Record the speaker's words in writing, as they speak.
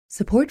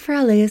Support for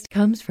LAist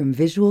comes from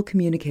Visual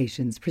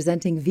Communications,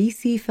 presenting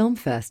VC Film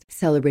Fest,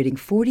 celebrating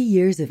 40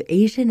 years of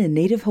Asian and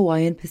Native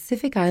Hawaiian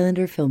Pacific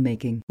Islander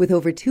filmmaking, with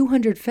over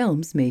 200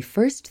 films May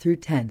 1st through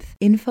 10th.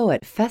 Info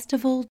at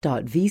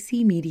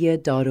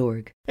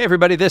festival.vcmedia.org. Hey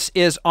everybody, this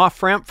is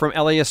Off Ramp from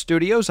LAist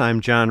Studios.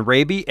 I'm John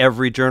Raby.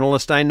 Every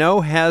journalist I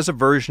know has a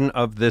version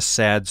of this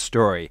sad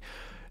story.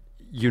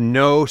 You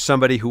know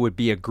somebody who would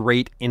be a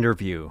great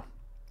interview,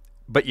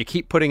 but you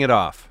keep putting it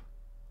off,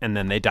 and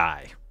then they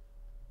die.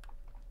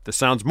 This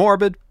sounds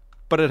morbid,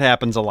 but it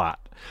happens a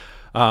lot.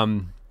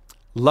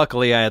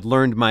 Luckily, I had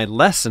learned my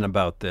lesson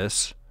about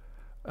this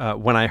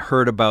when I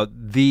heard about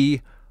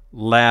the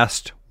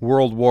last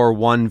World War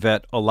I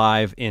vet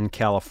alive in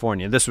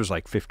California. This was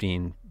like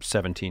 15,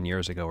 17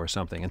 years ago or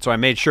something. And so I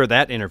made sure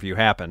that interview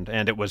happened,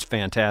 and it was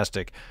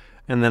fantastic.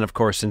 And then, of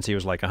course, since he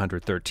was like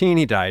 113,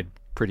 he died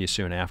pretty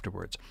soon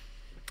afterwards.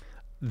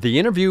 The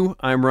interview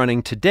I'm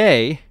running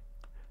today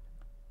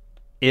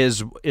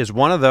is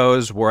one of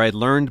those where I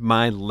learned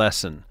my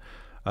lesson.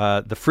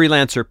 The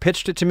freelancer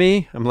pitched it to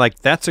me. I'm like,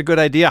 that's a good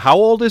idea. How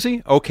old is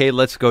he? Okay,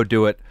 let's go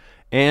do it.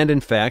 And in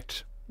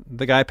fact,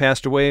 the guy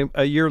passed away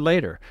a year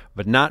later,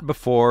 but not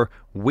before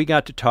we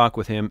got to talk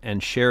with him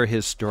and share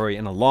his story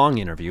in a long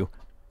interview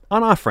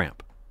on Off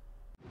Ramp.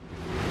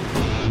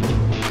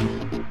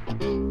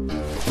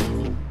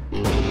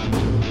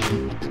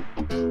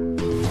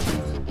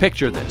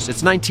 Picture this.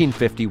 It's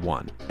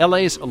 1951,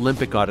 LA's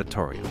Olympic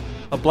Auditorium.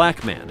 A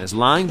black man is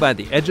lying by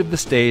the edge of the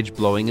stage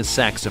blowing his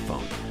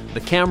saxophone.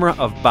 The camera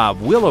of Bob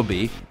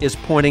Willoughby is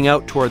pointing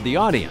out toward the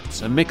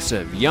audience, a mix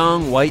of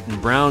young, white,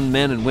 and brown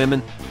men and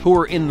women who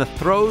are in the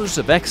throes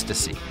of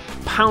ecstasy,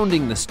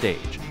 pounding the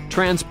stage,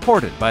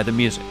 transported by the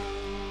music.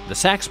 The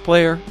sax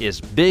player is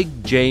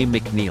Big Jay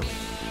McNeely.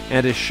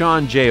 And as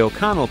Sean J.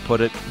 O'Connell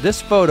put it,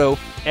 this photo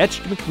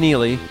etched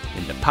McNeely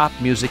into pop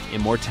music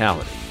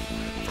immortality.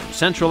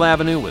 Central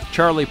Avenue with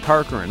Charlie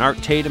Parker and Art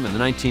Tatum in the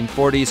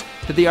 1940s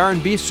to the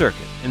R&B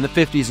circuit in the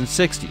 50s and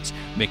 60s.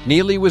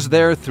 McNeely was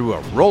there through a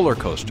roller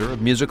coaster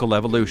of musical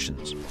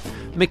evolutions.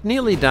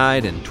 McNeely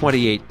died in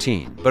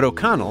 2018, but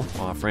O'Connell,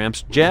 Off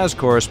Ramp's jazz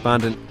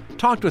correspondent,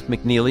 talked with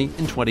McNeely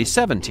in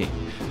 2017,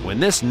 when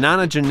this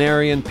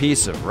nonagenarian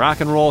piece of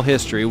rock and roll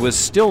history was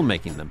still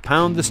making them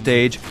pound the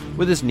stage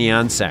with his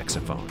neon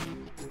saxophone.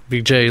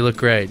 Big J, you look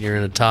great. You're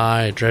in a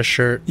tie, a dress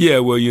shirt. Yeah,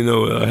 well,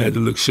 I had to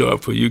look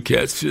sharp for you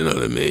cats, you know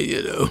what I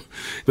mean,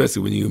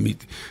 Especially when you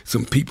meet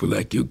some people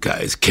like you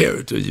guys,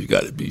 characters, you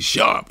got to be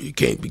sharp. You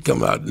can't be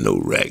coming out in no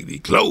raggedy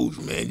clothes,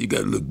 man. You got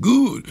to look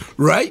good,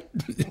 right?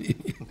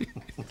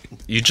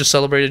 You just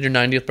celebrated your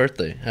 90th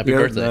birthday. Happy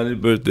birthday. 90th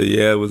birthday,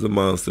 yeah, it was a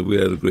monster. We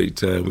had a great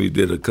time. We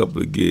did a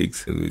couple of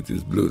gigs, and we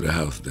just blew the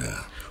house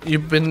down.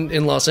 You've been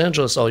in Los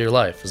Angeles all your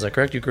life, is that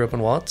correct? You grew up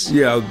in Watts?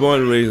 Yeah, I was born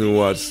and raised in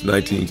Watts,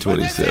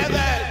 1927.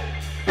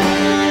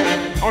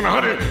 On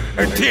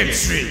 110th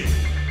Street.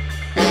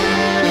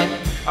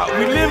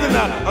 We live in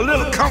a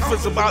little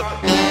comforts about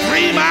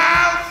 3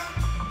 miles.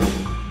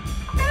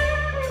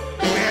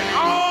 We had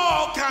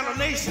all kind of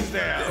nations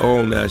there.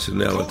 All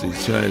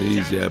nationalities,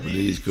 Chinese,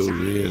 Japanese,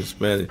 Korean,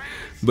 Spanish.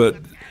 But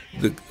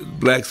the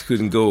blacks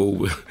couldn't go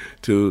over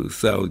to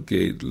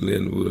Southgate,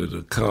 Linwood,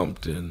 or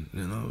Compton.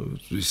 It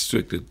was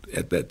restricted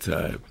at that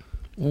time.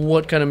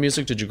 What kind of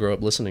music did you grow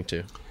up listening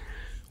to?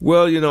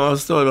 Well, I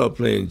started off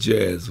playing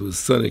jazz with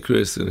Sonny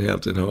Chris in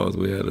Hampton Halls.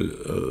 We had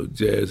a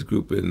jazz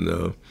group,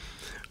 and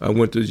I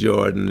went to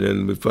Jordan,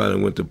 and we finally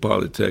went to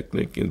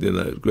Polytechnic, and then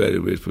I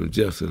graduated from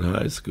Jefferson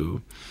High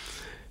School.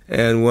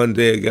 And one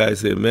day a guy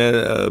said,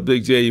 man,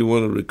 Big J, you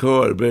want to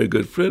record? A very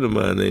good friend of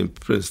mine named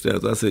Prince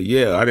Stamps. I said,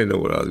 yeah, I didn't know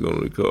what I was going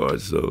to record.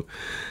 So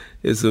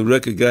it's a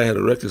record guy, had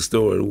a record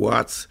store in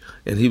Watts,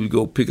 and he would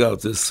go pick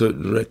out this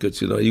certain records,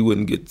 he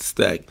wouldn't get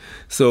stacked.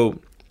 So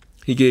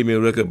he gave me a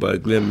record by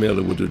Glenn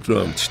Miller with the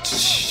drum.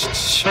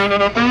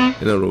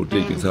 And I wrote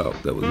Deacon's House.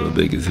 That was my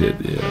biggest hit,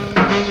 yeah.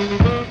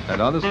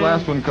 And on this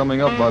last one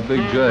coming up by Big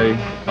J,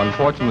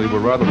 unfortunately we're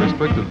rather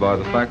restricted by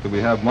the fact that we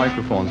have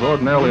microphones.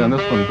 Ordinarily on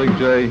this one, Big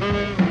J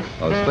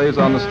stays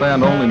on the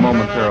stand only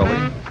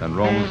momentarily and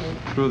roams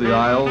through the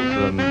aisles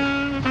and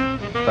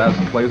past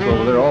the place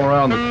over there all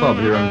around the club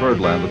here in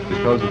Birdland. But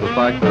because of the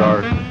fact that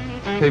our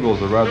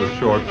cables are rather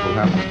short, we'll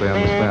have to stay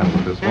on the stand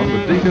with this one.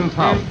 But Deacon's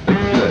House, Big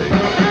J.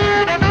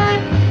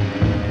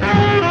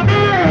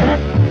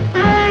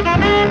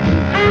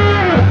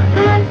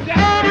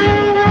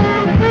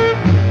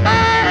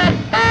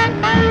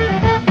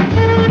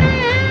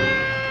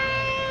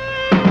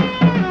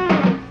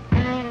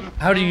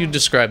 How do you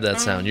describe that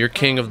sound? You're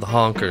king of the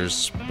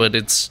honkers, but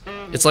it's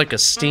like a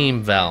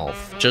steam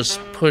valve, just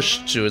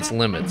pushed to its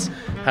limits.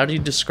 How do you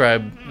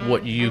describe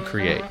what you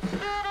create?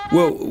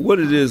 Well, what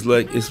it is,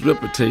 it's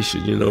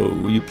repetition,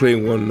 you play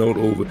one note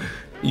over.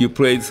 You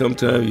play,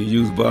 sometimes you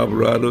use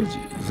vibratos,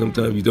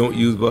 sometimes you don't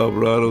use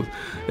vibratos,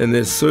 and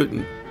there's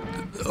certain,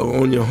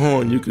 on your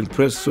horn, you can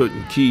press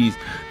certain keys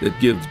that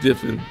give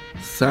different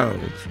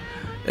sounds.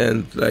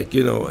 And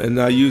and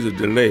I use a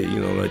delay,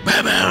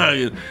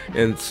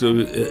 and so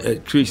it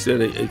increases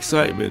that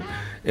excitement.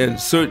 And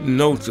certain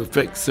notes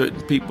affect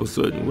certain people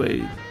certain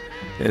ways.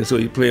 And so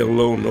you play a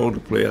low note to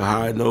play a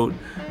high note.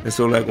 And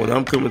so like when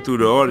I'm coming through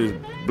the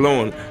audience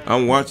blowing,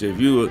 I'm watching. If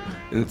you were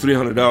in a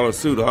 $300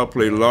 suit, I'll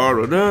play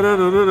Laura,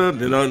 da-da-da-da-da,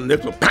 then on the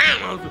next one,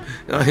 bam,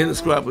 and I'll hit the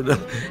scrap.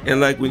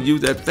 And like when you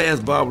use that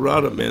fast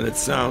vibrato, man, that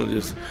sound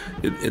just,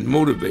 it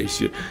motivates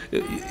you.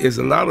 It's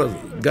a lot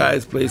of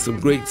guys play some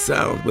great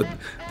sounds, but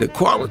the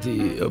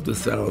quality of the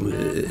sound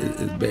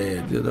is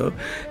bad, you know?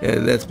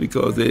 And that's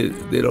because they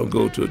don't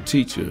go to a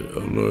teacher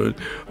or learn,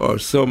 or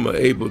some are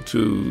able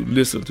to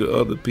listen to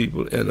other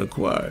people and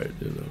acquire it,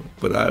 you know?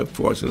 But I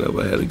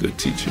fortunately I had a good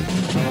teacher.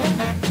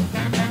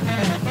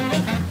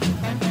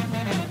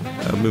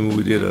 I remember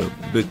we did a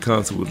big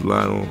concert with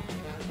Lionel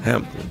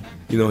Hampton.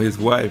 You know, his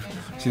wife,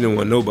 she didn't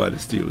want nobody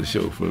to steal the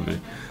show from me.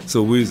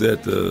 So we was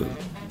at the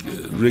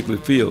Wrigley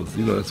Fields,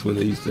 you know, that's when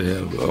they used to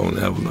have on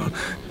Avalon.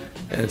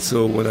 And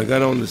so when I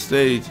got on the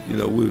stage, you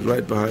know, we was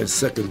right behind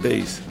second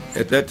base.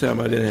 At that time,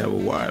 I didn't have a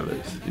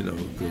wireless, you know,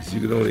 because you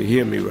could only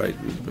hear me right.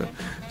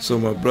 So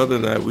my brother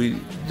and I, we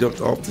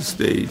jumped off the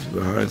stage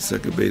behind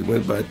second base,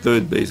 went by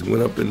third base,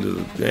 went up into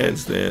the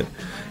grandstand,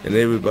 and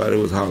everybody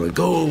was hollering,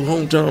 "Go,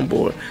 hometown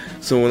boy."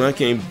 So when I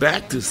came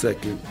back to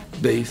second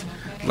base,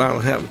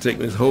 Lionel Hampton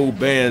taking his whole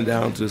band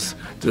down to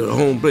the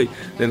home plate.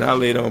 Then I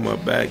laid on my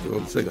back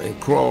on second and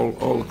crawled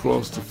all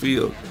across the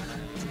field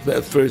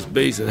at first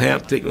base, and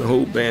Hamp taking the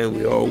whole band.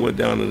 We all went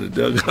down in the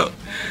dugout.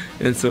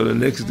 And so the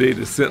next day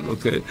the Sentinel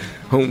came,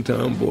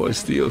 hometown boy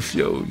still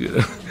showed, you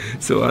know.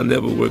 So I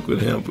never worked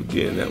with Hamp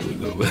again. That was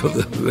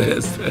the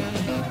last time.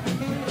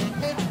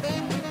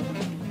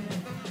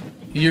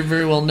 You're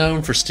very well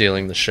known for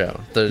stealing the show.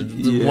 One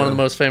of the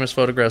most famous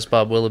photographs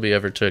Bob Willoughby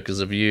ever took is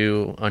of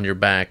you on your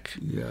back,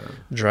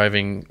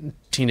 driving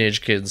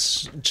teenage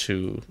kids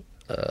to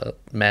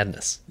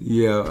madness.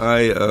 Yeah,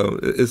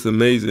 it's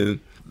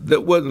amazing.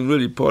 That wasn't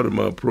really part of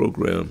my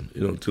program,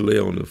 you know, to lay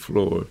on the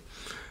floor.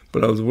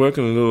 But I was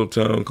working in a little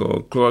town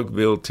called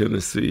Clarkville,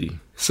 Tennessee.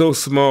 So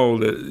small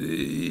that,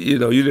 you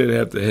know, you didn't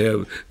have to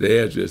have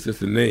the address, just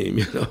the name,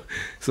 you know.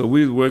 So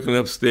we was working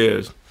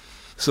upstairs.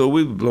 So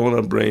we were blowing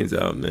our brains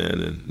out, man,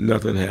 and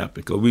nothing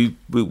happened. Because we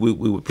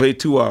would play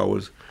 2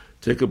 hours,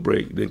 take a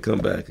break, then come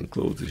back and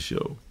close the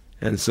show.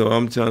 And so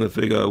I'm trying to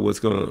figure out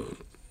what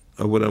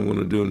I'm going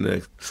to do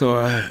next. So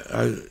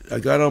I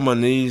got on my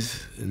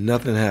knees and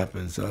nothing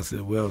happened. So I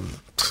said, well,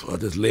 I'll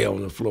just lay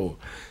on the floor.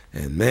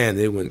 And man,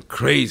 they went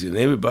crazy. And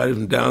everybody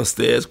from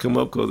downstairs come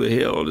up because they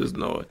hear all this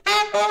noise.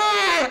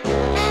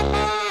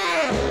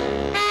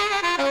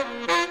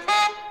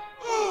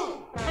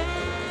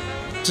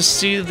 To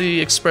see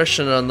the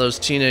expression on those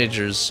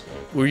teenagers,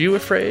 were you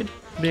afraid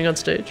being on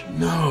stage?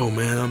 No,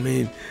 man. I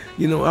mean,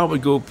 you know, I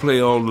would go play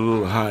all the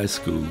little high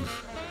schools.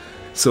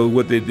 So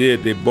what they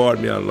did, they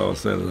barred me out of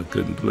Los Angeles. I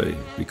couldn't play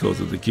because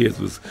of the kids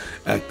was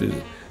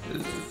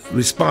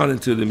responding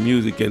to the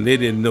music, and they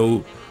didn't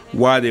know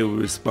why they were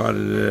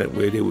responding in that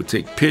way. They would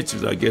take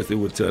pictures. I guess they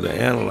would try to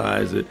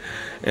analyze it,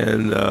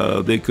 and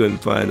they couldn't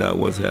find out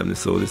what's happening.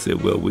 So they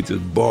said, well, we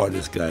just bar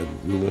this guy.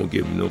 We won't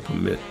give him no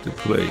permit to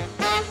play.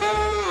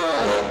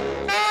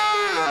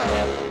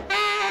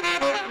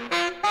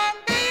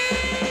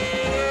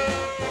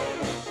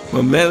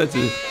 My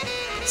manager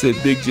said,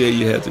 Big J,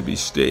 you have to be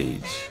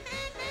staged.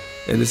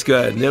 And this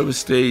guy had never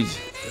staged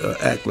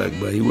act like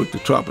that. He worked the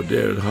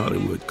Tropidera in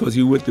Hollywood because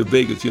he went to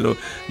Vegas. You know,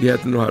 you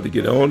have to know how to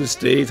get on the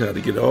stage, how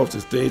to get off the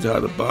stage, how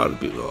to bother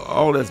people.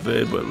 All that's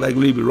very, but like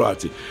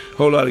Liberace. A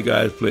whole lot of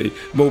guys play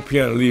more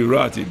piano than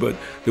Liberace, but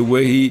the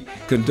way he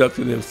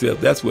conducted himself,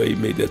 that's where he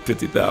made that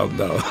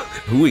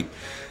 $50,000 a week.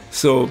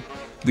 So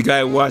the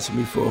guy watched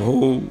me for a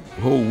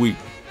whole week,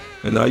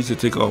 and I used to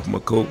take off my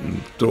coat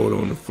and throw it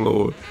on the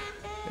floor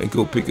and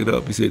go pick it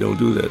up. He said, don't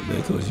do that, man,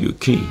 because you're a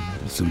king.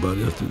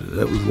 Somebody else do that.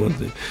 That was one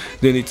thing.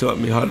 Then he taught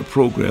me how to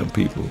program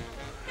people.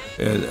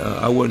 And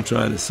I wasn't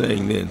trying to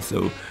sing then,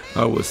 so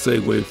I would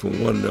segue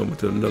from one number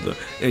to another.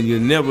 And you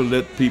never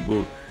let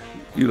people,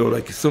 you know,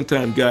 like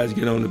sometimes guys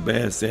get on the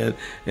bandstand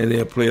and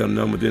they'll play a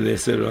number, then they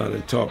sit around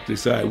and talk,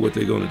 decide what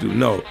they're going to do.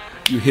 No,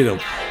 you hit them.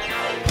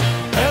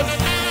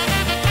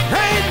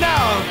 Hey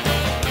now,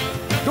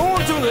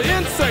 going to the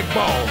insect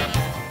ball.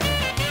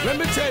 Let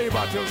me tell you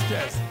about those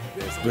cats.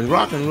 But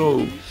rock and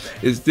roll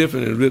is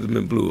different than rhythm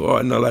and blues.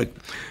 Or, no, like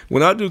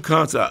when I do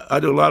concerts, I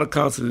do a lot of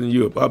concerts in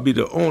Europe. I'll be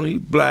the only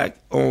black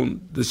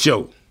on the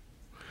show.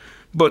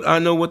 But I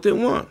know what they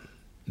want.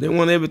 They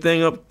want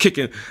everything up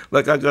kicking.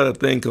 Like I got a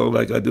thing called,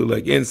 like I do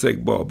like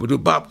insect ball. But do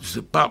bop,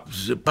 bop,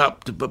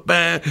 bop, bop,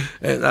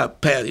 and I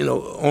pass, you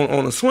know,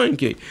 on a swing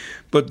kick.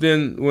 But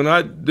then when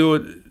I do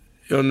it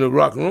on the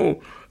rock and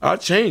roll, I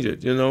change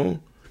it, you know.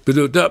 As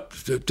I'm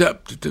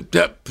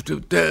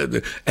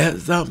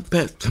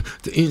past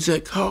the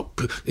insect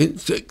hawk,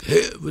 insect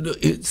head with the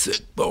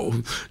insect ball,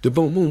 the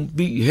boom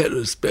bee had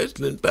a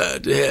special and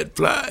bad they had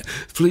fly,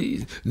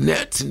 fleas,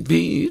 gnats and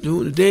bees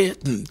doing the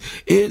dance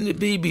in the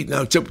BB.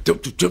 Now jump,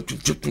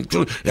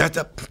 as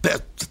I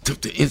pass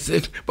the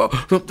insect ball,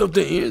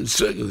 the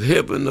insect is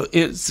having an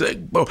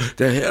insect ball.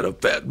 They had a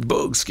fat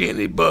bug,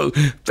 skinny bug,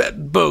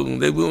 fat bug.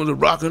 They were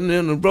rocking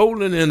and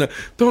rolling and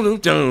so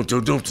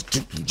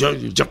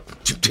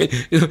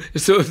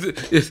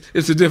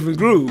it's a different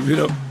groove, you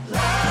know.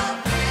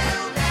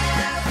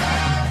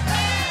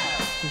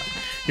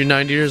 You're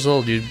 90 years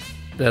old. You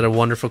had a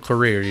wonderful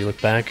career. You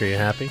look back, are you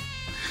happy?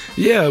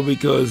 Yeah,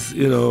 because,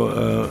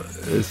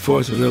 it's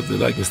fortunate enough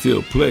that I can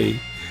still play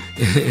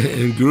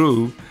and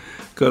groove.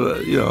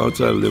 Because, I'll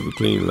try to live a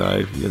clean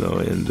life, and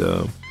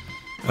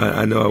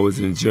I know I was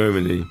in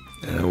Germany,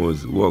 and I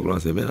was walking around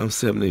and saying, man, I'm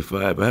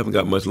 75. I haven't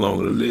got much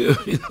longer to live,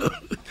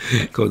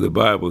 because the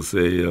Bible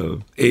say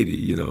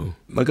 80,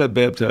 I got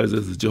baptized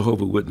as a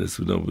Jehovah's Witness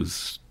when I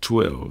was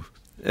 12.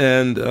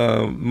 And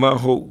my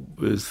hope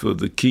is for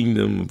the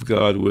kingdom of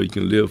God where you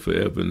can live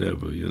forever and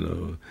ever,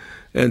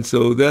 And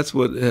so that's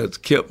what has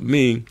kept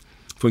me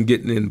from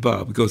getting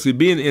involved. Because, see,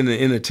 being in the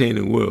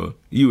entertaining world,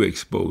 you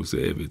exposed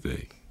to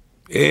everything.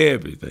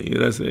 Everything, you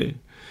know what I'm saying?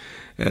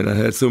 And I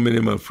had so many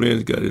of my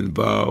friends got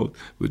involved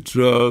with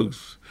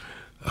drugs,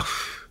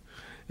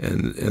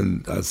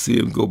 and I see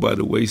them go by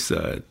the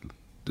wayside,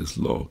 this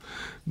law.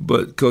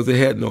 But because they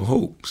had no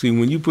hope. See,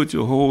 when you put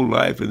your whole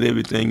life and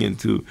everything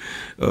into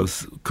a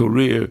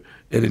career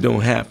and it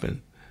don't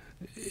happen,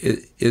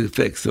 it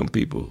affects some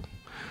people.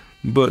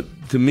 But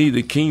to me,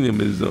 the kingdom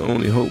is the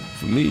only hope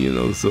for me,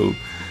 so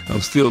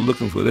I'm still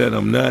looking for that.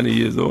 I'm 90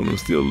 years old, I'm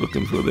still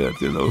looking for that,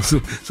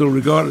 So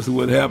regardless of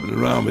what happened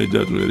around me, it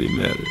doesn't really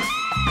matter.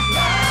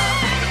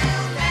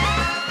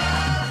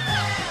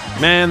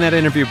 Man, that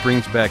interview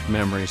brings back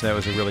memories. That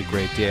was a really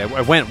great day.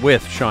 I went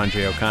with Sean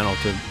J. O'Connell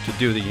to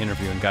do the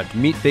interview and got to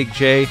meet Big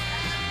J.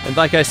 And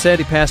like I said,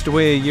 he passed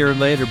away a year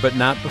later, but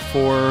not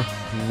before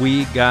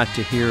we got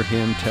to hear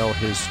him tell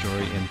his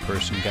story in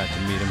person, got to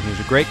meet him. He was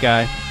a great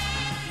guy,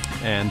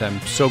 and I'm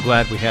so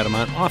glad we had him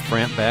on Off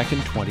Ramp back in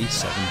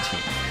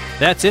 2017.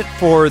 That's it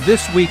for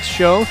this week's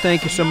show.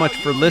 Thank you so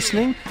much for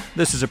listening.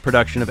 This is a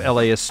production of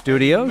LAS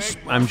Studios.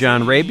 I'm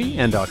John Raby,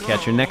 and I'll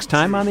catch you next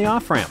time on the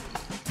Off Ramp.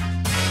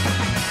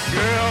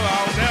 Girl,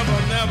 I'll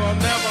never, never,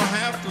 never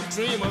have to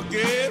dream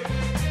again,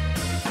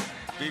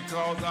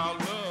 because our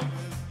love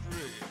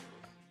is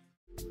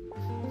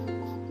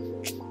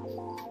free.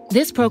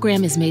 This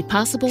program is made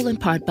possible in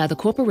part by the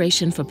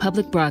Corporation for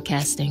Public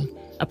Broadcasting,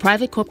 a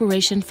private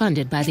corporation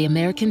funded by the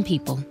American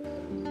people.